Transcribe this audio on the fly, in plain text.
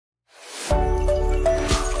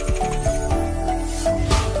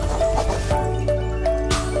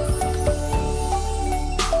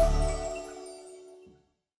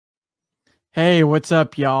Hey, what's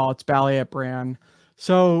up, y'all? It's BallietBran.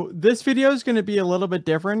 So this video is going to be a little bit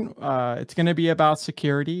different. It's going to be about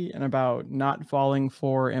security and about not falling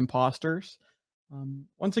for imposters.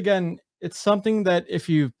 Once again, it's something that if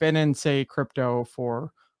you've been in, say, crypto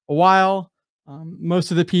for a while,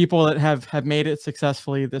 most of the people that have made it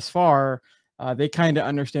successfully this far, they kind of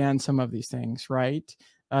understand some of these things, right?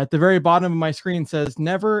 At the very bottom of my screen says,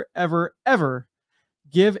 never, ever, ever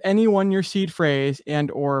give anyone your seed phrase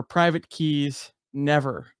and or private keys.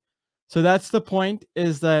 Never. So that's the point,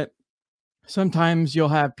 is that sometimes you'll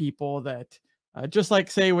have people that just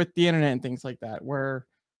like, say, with the internet and things like that, where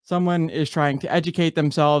someone is trying to educate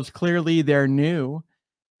themselves. Clearly they're new,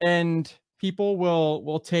 and people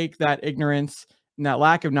will take that ignorance and that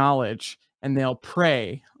lack of knowledge, and they'll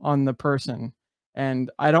prey on the person.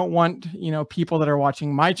 And I don't want, people that are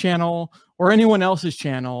watching my channel or anyone else's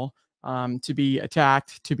channel to be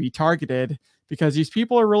attacked, to be targeted, because these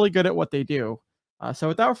people are really good at what they do. So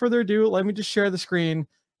without further ado, let me just share the screen.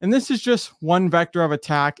 And this is just one vector of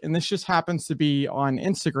attack, and this just happens to be on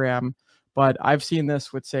Instagram. But I've seen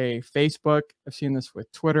this with, say, Facebook. I've seen this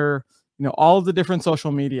with Twitter, all of the different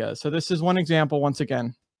social media. So this is one example once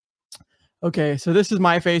again. Okay, so this is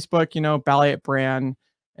my Facebook, BallietBran.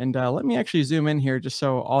 And let me actually zoom in here just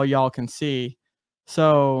so all y'all can see.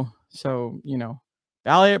 So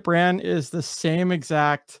BallietBran is the same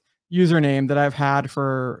exact username that I've had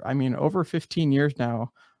for, over 15 years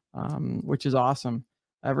now, which is awesome,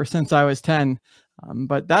 ever since I was 10.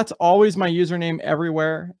 But that's always my username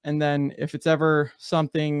everywhere. And then if it's ever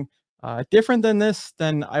something different than this,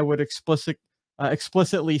 then I would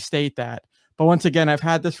explicitly state that. But once again, I've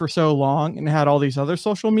had this for so long and had all these other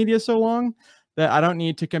social media so long that I don't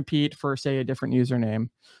need to compete for, say, a different username.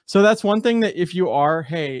 So that's one thing that if you are,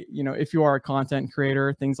 if you are a content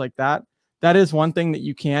creator, things like that, that is one thing that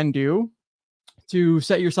you can do to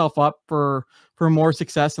set yourself up for more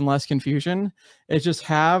success and less confusion, is just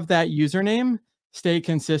have that username stay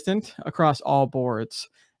consistent across all boards.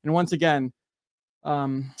 And once again,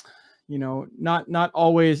 not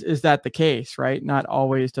always is that the case, right? Not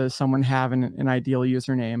always does someone have an ideal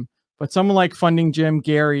username, but someone like Funding Jim,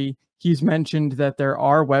 Gary, he's mentioned that there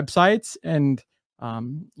are websites, and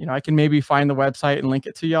I can maybe find the website and link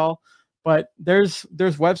it to y'all. But there's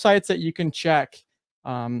websites that you can check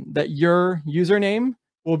that your username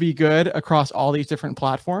will be good across all these different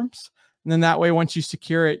platforms. And then that way, once you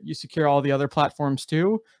secure it, you secure all the other platforms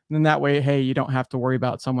too. And then that way, hey, you don't have to worry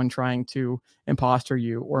about someone trying to imposter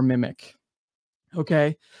you or mimic.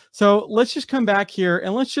 Okay, so let's just come back here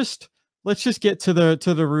and let's just get to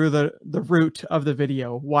the root of the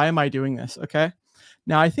video. Why am I doing this? Okay,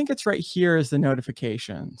 now I think it's right here is the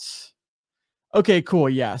notifications. Okay, cool.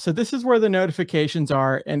 Yeah, so this is where the notifications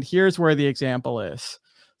are, and here's where the example is.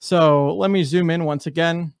 So let me zoom in once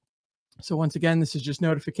again. So once again, this is just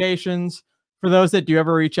notifications. For those that do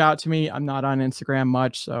ever reach out to me, I'm not on Instagram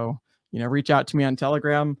much, so reach out to me on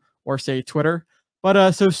Telegram or, say, Twitter.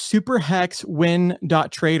 But so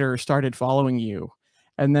superhexwin.trader started following you.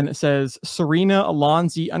 And then it says Serena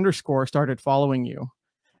Alonzi _ started following you.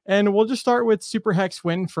 And we'll just start with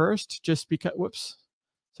superhexwin first, just because, whoops,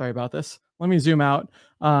 sorry about this. Let me zoom out.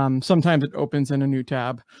 Sometimes it opens in a new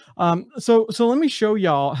tab. So let me show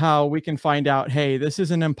y'all how we can find out, hey, this is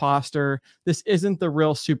an imposter. This isn't the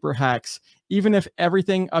real superhex. Even if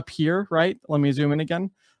everything up here, right? Let me zoom in again.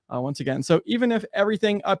 Once again. So even if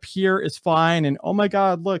everything up here is fine, and oh my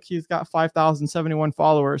God, look, he's got 5,071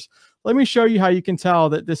 followers. Let me show you how you can tell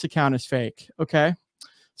that this account is fake. Okay.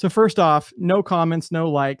 So first off, no comments, no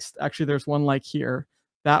likes. Actually, there's one like here.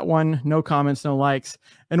 That one, no comments, no likes.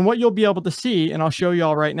 And what you'll be able to see, and I'll show you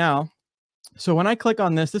all right now. So when I click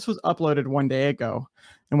on this, this was uploaded 1 day ago.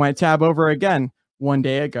 And when I tab over again, 1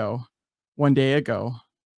 day ago, 1 day ago,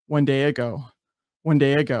 1 day ago, 1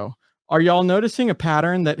 day ago. Are y'all noticing a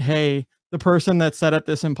pattern that, hey, the person that set up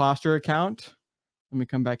this imposter account, let me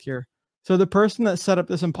come back here. So the person that set up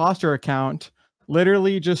this imposter account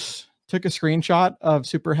literally just took a screenshot of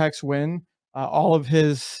superhexwin, all of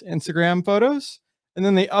his Instagram photos, and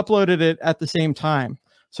then they uploaded it at the same time.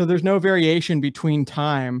 So there's no variation between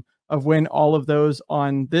time of when all of those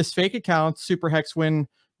on this fake account, superhexwin,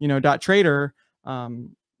 .trader,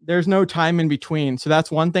 there's no time in between. So that's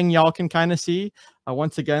one thing y'all can kind of see.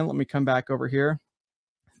 Once again, let me come back over here.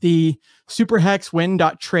 The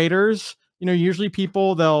superhexwin.traders, usually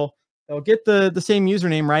people, they'll get the same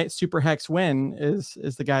username, right? Superhexwin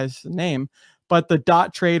is the guy's name, but the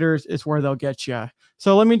 .traders is where they'll get you.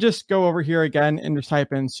 So let me just go over here again and just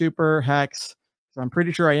type in superhex. So I'm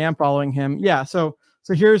pretty sure I am following him. Yeah. So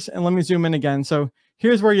here's, and let me zoom in again. So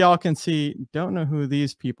here's where y'all can see, don't know who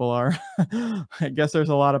these people are. I guess there's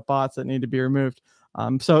a lot of bots that need to be removed.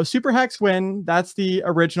 So super hex win, that's the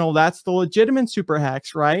original, that's the legitimate super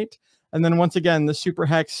hex, right? And then once again, the super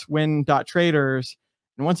hex win traders.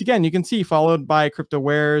 And once again, you can see followed by crypto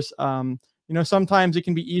wares. You know, sometimes it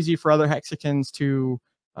can be easy for other hexicans to,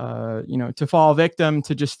 you know, to fall victim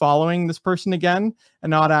to just following this person again and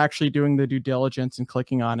not actually doing the due diligence and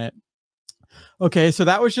clicking on it. Okay, so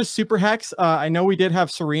that was just super hex. I know we did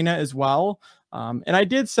have Serena as well. And I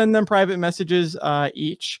did send them private messages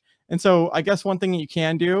each. And so I guess one thing that you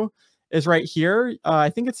can do is right here. I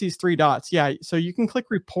think it's these 3 dots. Yeah, so you can click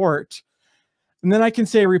report. And then I can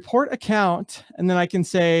say report account. And then I can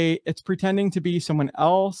say it's pretending to be someone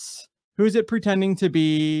else. Who's it pretending to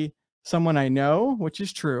be? Someone I know, which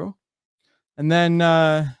is true. And then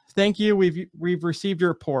thank you. We've received your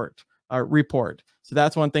report. So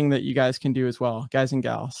that's one thing that you guys can do as well, guys and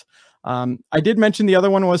gals. I did mention the other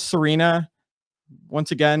one was Serena.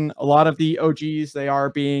 Once again, a lot of the OGs, they are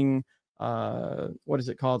being, what is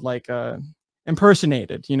it called? Like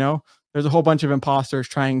impersonated, you know? There's a whole bunch of imposters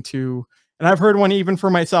trying to, and I've heard one even for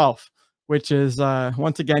myself, which is,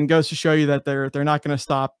 once again, goes to show you that they're not going to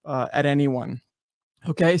stop at anyone.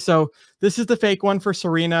 Okay, so this is the fake one for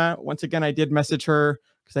Serena. Once again, I did message her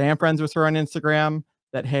because I am friends with her on Instagram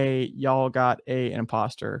that, hey, y'all got an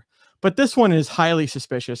imposter. But this one is highly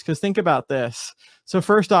suspicious because think about this. So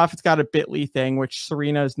first off, it's got a bit.ly thing, which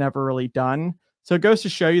Serena has never really done. So it goes to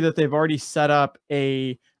show you that they've already set up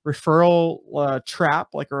a referral trap,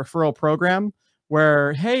 like a referral program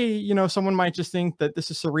where, hey, you know, someone might just think that this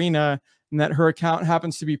is Serena and that her account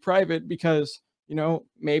happens to be private because, you know,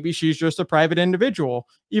 maybe she's just a private individual,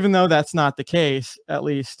 even though that's not the case, at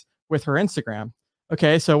least with her Instagram.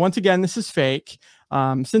 Okay, so once again, this is fake.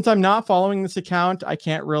 Since I'm not following this account, I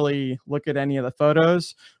can't really look at any of the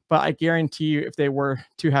photos, but I guarantee you if they were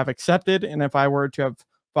to have accepted and if I were to have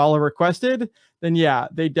follow requested, then yeah,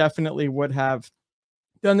 they definitely would have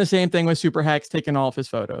done the same thing with Super Hex, taken all of his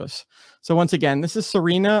photos. So once again, this is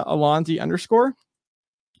Serena Alonzi _.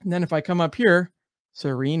 And then if I come up here,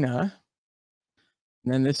 Serena,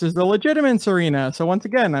 and then this is the legitimate Serena. So once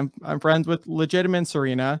again, I'm friends with legitimate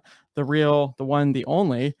Serena, the real, the one, the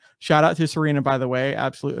only. Shout out to Serena, by the way,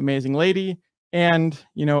 absolute amazing lady. And,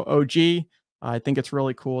 you know, OG. I think it's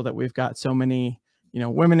really cool that we've got so many, you know,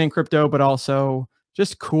 women in crypto, but also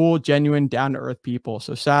just cool, genuine, down to earth people.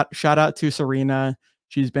 So shout out to Serena.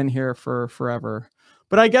 She's been here for forever.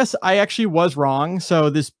 But I guess I actually was wrong. So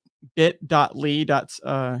this bit.ly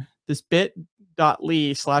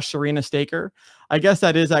 /Serena Staker. I guess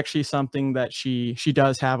that is actually something that she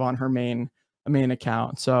does have on her main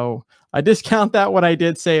account. So I discount that what I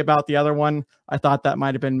did say about the other one. I thought that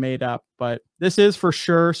might have been made up, but this is for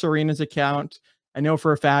sure Serena's account. I know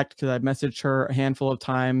for a fact because I've messaged her a handful of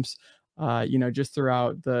times, you know, just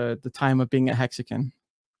throughout the time of being a Hexican.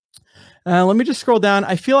 Let me just scroll down.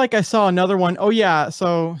 I feel like I saw another one. Oh yeah,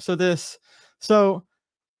 so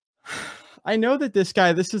I know that this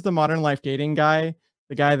guy, this is the Modern Life Dating guy,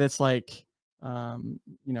 the guy that's like, you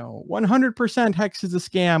know, 100% Hex is a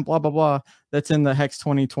scam, blah, blah, blah. That's in the Hex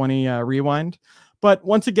 2020 rewind. But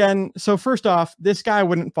once again, so first off, this guy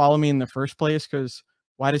wouldn't follow me in the first place because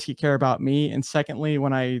why does he care about me? And secondly,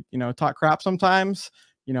 when I, you know, talk crap sometimes,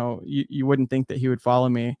 you know, you wouldn't think that he would follow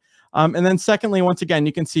me. And then secondly, once again,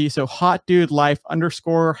 you can see, so hot dude life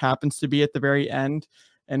 _ happens to be at the very end.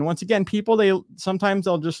 And once again, people, sometimes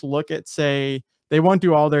they'll just look at, say, they won't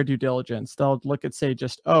do all their due diligence. They'll look at, say,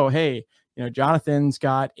 just, oh, hey, you know, Jonathan's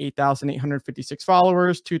got 8,856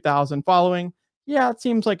 followers, 2,000 following. Yeah, it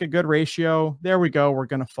seems like a good ratio. There we go. We're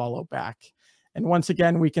going to follow back. And once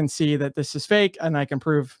again, we can see that this is fake, and I can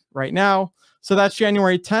prove right now. So that's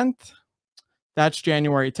January 10th. That's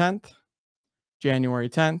January 10th. January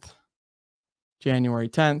 10th. January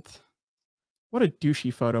 10th. What a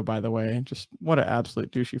douchey photo, by the way. Just what an absolute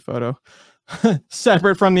douchey photo.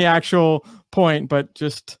 Separate from the actual point, but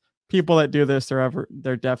just people that do this,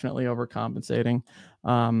 they're definitely overcompensating.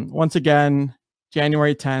 Once again,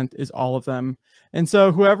 January 10th is all of them. And so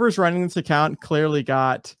whoever's running this account clearly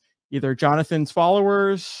got either Jonathan's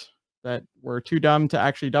followers that were too dumb to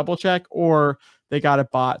actually double check, or they got a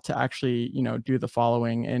bot to actually, you know, do the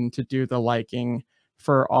following and to do the liking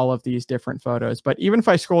for all of these different photos. But even if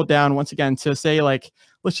I scroll down once again to say, like,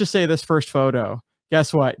 let's just say this first photo,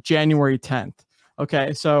 guess what? January 10th.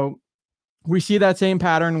 Okay, so we see that same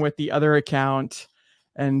pattern with the other account.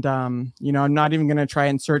 And, you know, I'm not even going to try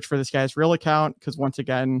and search for this guy's real account because once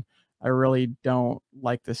again, I really don't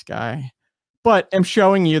like this guy. But I'm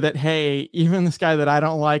showing you that, hey, even this guy that I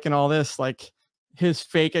don't like and all this, like his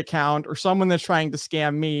fake account or someone that's trying to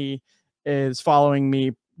scam me is following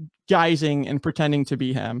me, guising and pretending to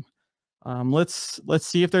be him. Let's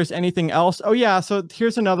see if there's anything else. Oh yeah, so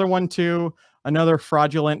here's another one too, another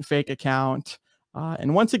fraudulent fake account.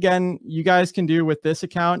 And once again, you guys can do with this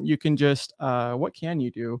account, you can just, what can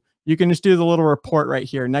you do? You can just do the little report right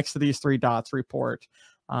here next to these 3 dots, report.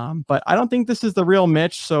 But I don't think this is the real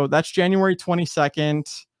Mitch. So that's January 22nd.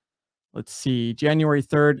 Let's see, January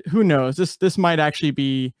 3rd. Who knows? This might actually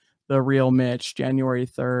be the real Mitch, January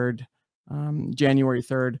 3rd. January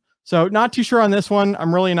 3rd. So not too sure on this one.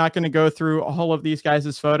 I'm really not going to go through all of these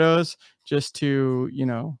guys' photos just to,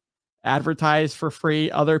 advertise for free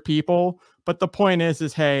other people. But the point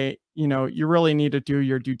is hey, you really need to do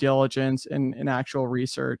your due diligence and actual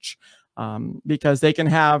research, because they can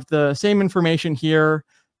have the same information here.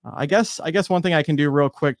 I guess one thing I can do real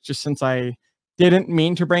quick, just since I didn't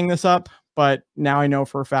mean to bring this up, but now I know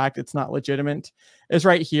for a fact it's not legitimate, is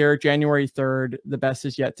right here, January 3rd. The best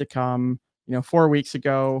is yet to come. 4 weeks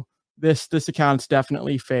ago. This account's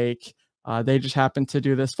definitely fake. They just happened to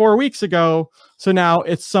do this 4 weeks ago. So now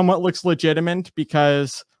it somewhat looks legitimate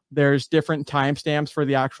because there's different timestamps for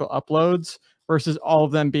the actual uploads versus all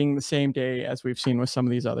of them being the same day, as we've seen with some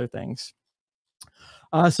of these other things.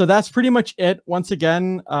 So that's pretty much it. Once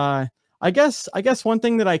again, I guess one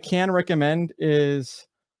thing that I can recommend is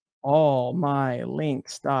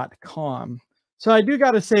allmylinks.com. So I do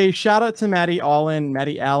got to say, shout out to Maddie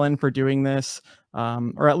Allen for doing this,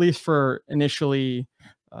 or at least for initially.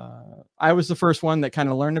 I was the first one that kind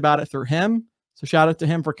of learned about it through him. So shout out to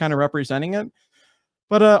him for kind of representing it.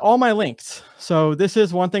 But all my links. So this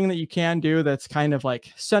is one thing that you can do that's kind of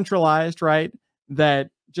like centralized, right? That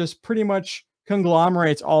just pretty much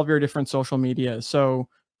conglomerates all of your different social media. So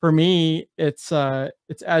for me, it's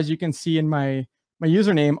as you can see in my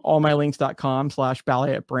username,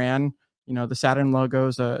 allmylinks.com/BallietBran. The Saturn logo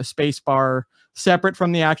is a space bar separate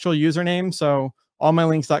from the actual username. So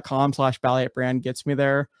allmylinks.com/BallietBran gets me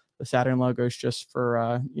there. The Saturn logo is just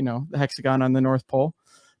for, the hexagon on the North Pole.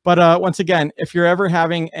 But once again, if you're ever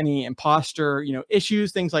having any imposter,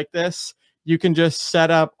 issues, things like this, you can just set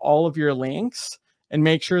up all of your links and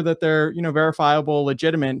make sure that they're, verifiable,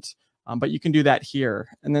 legitimate. But you can do that here.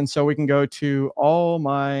 And then so we can go to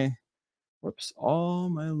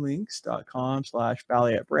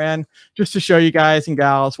allmylinks.com/BallietBran just to show you guys and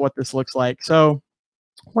gals what this looks like. So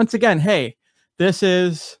once again, hey, this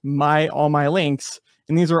is all my links,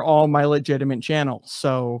 and these are all my legitimate channels.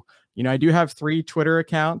 So, I do have 3 Twitter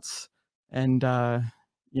accounts, and,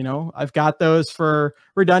 I've got those for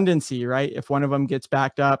redundancy, right? If one of them gets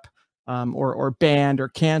backed up, or banned or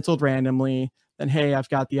canceled randomly, then hey, I've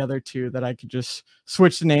got the other 2 that I could just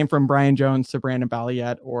switch the name from Brian Jones to Brandon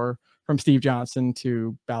Balliet, or from Steve Johnson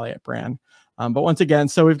to BallietBran. But once again,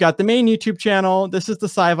 so we've got the main YouTube channel. This is the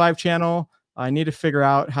SciVive channel. I need to figure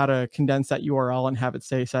out how to condense that URL and have it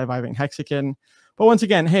say SciViving Hexagon. But once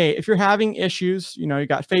again, hey, if you're having issues, you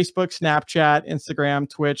got Facebook, Snapchat, Instagram,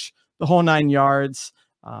 Twitch, the whole 9 yards.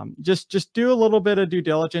 Just do a little bit of due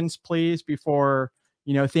diligence, please, before,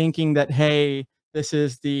 thinking that, hey, this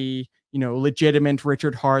is the, legitimate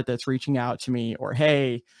Richard Hart that's reaching out to me, or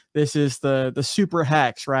hey, this is the Super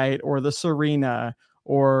Hex, right? Or the Serena,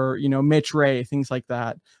 or, Mitch Ray, things like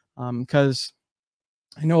that. Because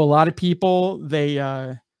I know a lot of people, they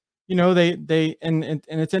and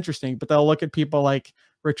it's interesting, but they'll look at people like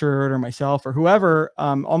Richard or myself or whoever,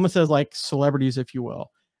 almost as like celebrities, if you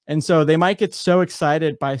will. And so they might get so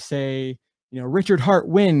excited by, say, Richard Hart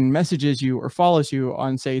Win messages you or follows you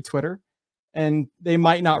on, say, Twitter. And they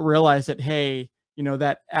might not realize that, hey,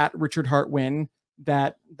 that at Richard Hart Win,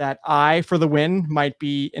 that I for the win might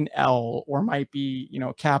be an L, or might be,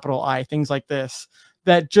 capital I, things like this,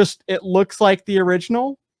 that just, it looks like the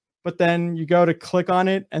original, but then you go to click on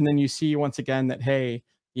it and then you see once again that, hey,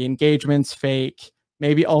 the engagement's fake.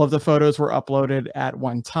 Maybe all of the photos were uploaded at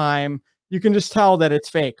one time. You can just tell that it's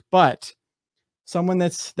fake. But someone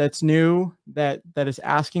that's new, that is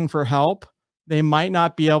asking for help, they might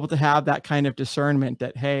not be able to have that kind of discernment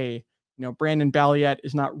that, hey, Brandon Balliet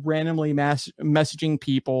is not randomly messaging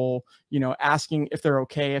people, asking if they're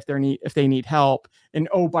okay, if they need help. And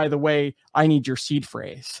oh, by the way, I need your seed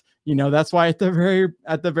phrase. That's why at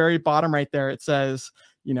the very bottom right there, it says,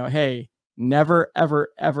 hey, never, ever,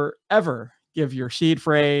 ever, ever give your seed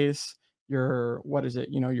phrase, your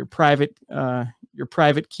private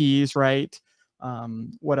keys, right?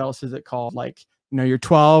 What else is it called? Like, your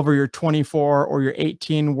 12 or your 24 or your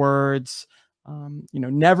 18 words.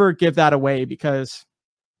 Never give that away, because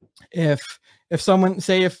if someone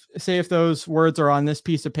if those words are on this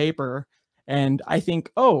piece of paper and I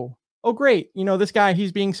think, oh great, this guy,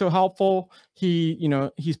 he's being so helpful,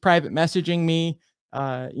 he's private messaging me,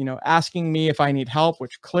 asking me if I need help,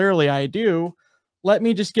 which clearly I do, let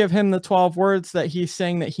me just give him the 12 words that he's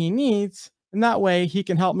saying that he needs. And that way he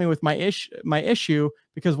can help me with my issue,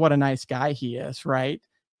 because what a nice guy he is, right?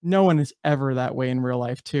 No one is ever that way in real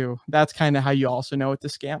life too. That's kind of how you also know it's a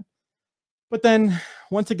scam. But then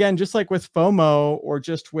once again, just like with FOMO, or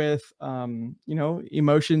just with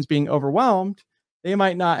emotions being overwhelmed, they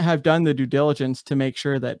might not have done the due diligence to make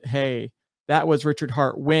sure that, hey, that was Richard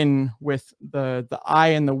Hart Win, with the I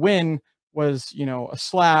in the win was, a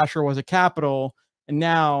slash or was a capital. And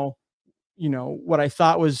now, what I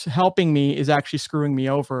thought was helping me is actually screwing me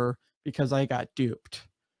over because I got duped.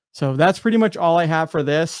 So that's pretty much all I have for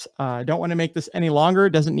this. I don't want to make this any longer.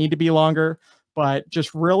 It doesn't need to be longer, but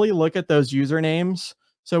just really look at those usernames.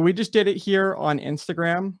 So we just did it here on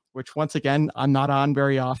Instagram, which once again, I'm not on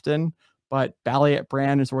very often, but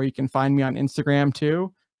BallietBran is where you can find me on Instagram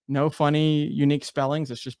too. No funny, unique spellings.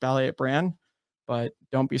 It's just BallietBran, but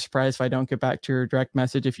don't be surprised if I don't get back to your direct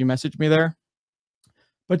message if you message me there.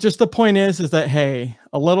 But just the point is that, hey,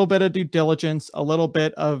 a little bit of due diligence, a little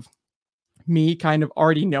bit of me kind of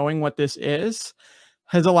already knowing what this is,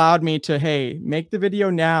 has allowed me to, hey, make the video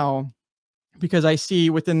now, because I see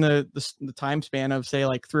within the time span of, say,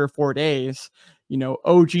 like 3 or 4 days,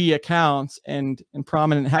 OG accounts and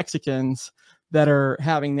prominent hexagons that are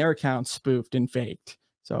having their accounts spoofed and faked.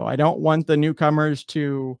 So I don't want the newcomers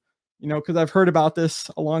to, because I've heard about this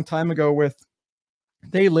a long time ago with,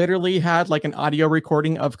 they literally had like an audio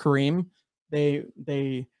recording of Kareem. They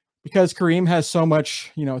because Kareem has so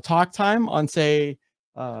much, talk time on, say,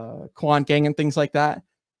 Quant Gang and things like that.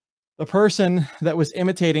 The person that was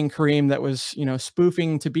imitating Kareem, that was,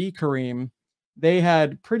 spoofing to be Kareem, they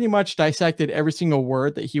had pretty much dissected every single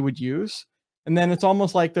word that he would use. And then it's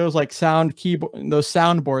almost like those like those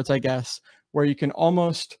soundboards, I guess, where you can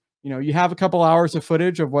almost, you have a couple hours of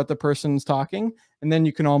footage of what the person's talking, and then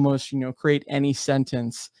you can almost, create any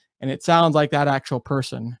sentence and it sounds like that actual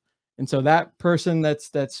person. And so that person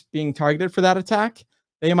that's being targeted for that attack,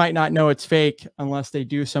 they might not know it's fake unless they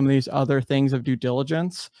do some of these other things of due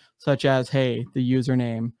diligence, such as, hey, the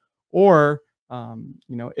username, or,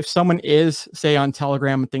 if someone is, say, on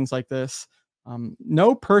Telegram and things like this,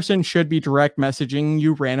 no person should be direct messaging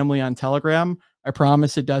you randomly on Telegram. I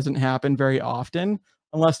promise it doesn't happen very often,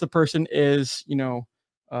 unless the person is,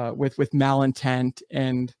 with malintent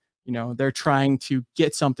and, they're trying to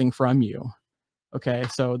get something from you. Okay,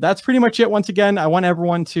 so that's pretty much it. Once again, I want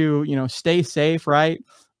everyone to, stay safe, right?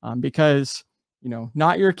 Because,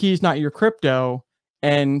 not your keys, not your crypto.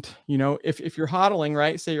 And, if you're hodling,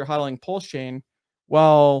 right, say you're hodling Pulse Chain,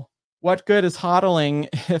 well, what good is hodling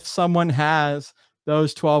if someone has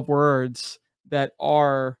those 12 words that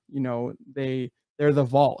are, they're the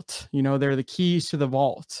vault, they're the keys to the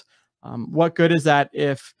vault. What good is that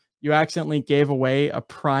if you accidentally gave away a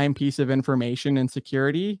prime piece of information and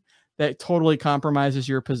security that totally compromises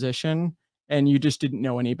your position and you just didn't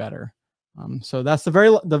know any better? So that's the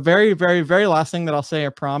very last thing that I'll say, I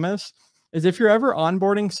promise, is if you're ever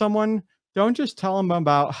onboarding someone, don't just tell them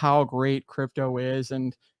about how great crypto is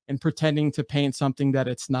and pretending to paint something that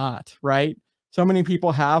it's not, right? So many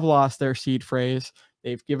people have lost their seed phrase.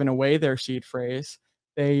 They've given away their seed phrase.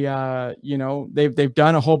 They've done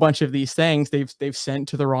a whole bunch of these things. They've sent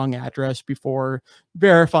to the wrong address before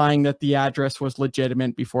verifying that the address was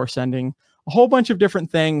legitimate before sending. A whole bunch of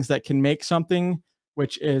different things that can make something,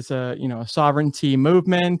 which is a sovereignty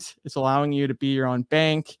movement. It's allowing you to be your own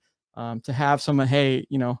bank, to have someone, hey,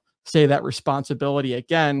 say that responsibility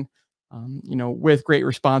again. With great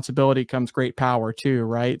responsibility comes great power too,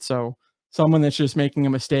 right? So someone that's just making a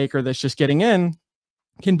mistake or that's just getting in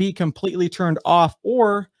can be completely turned off.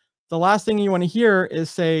 Or the last thing you want to hear is,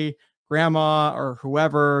 say, grandma or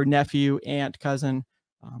whoever, nephew, aunt, cousin,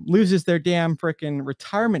 loses their damn freaking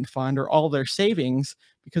retirement fund or all their savings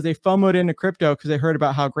because they FOMO'd into crypto because they heard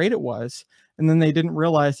about how great it was. And then they didn't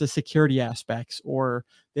realize the security aspects, or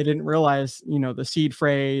they didn't realize, the seed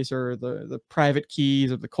phrase or the private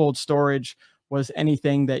keys or the cold storage was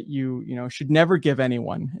anything that you should never give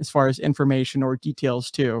anyone as far as information or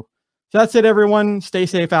details too. So that's it, everyone. Stay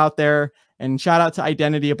safe out there. And shout out to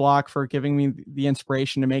Identity Block for giving me the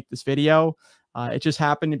inspiration to make this video. It just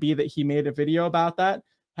happened to be that he made a video about that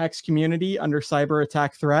Hex community under cyber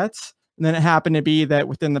attack threats. And then it happened to be that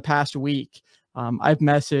within the past week, I've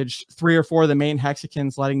messaged 3 or 4 of the main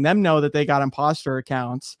hexagons, letting them know that they got imposter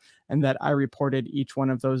accounts and that I reported each one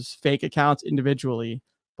of those fake accounts individually.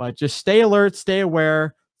 But just stay alert, stay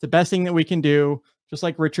aware. The best thing that we can do, just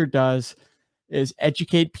like Richard does, is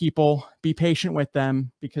educate people, be patient with them,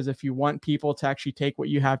 because if you want people to actually take what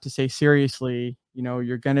you have to say seriously,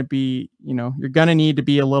 you're going to be, you're going to need to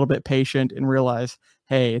be a little bit patient and realize,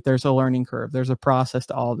 hey, there's a learning curve. There's a process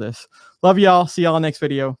to all this. Love y'all. See y'all next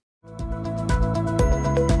video.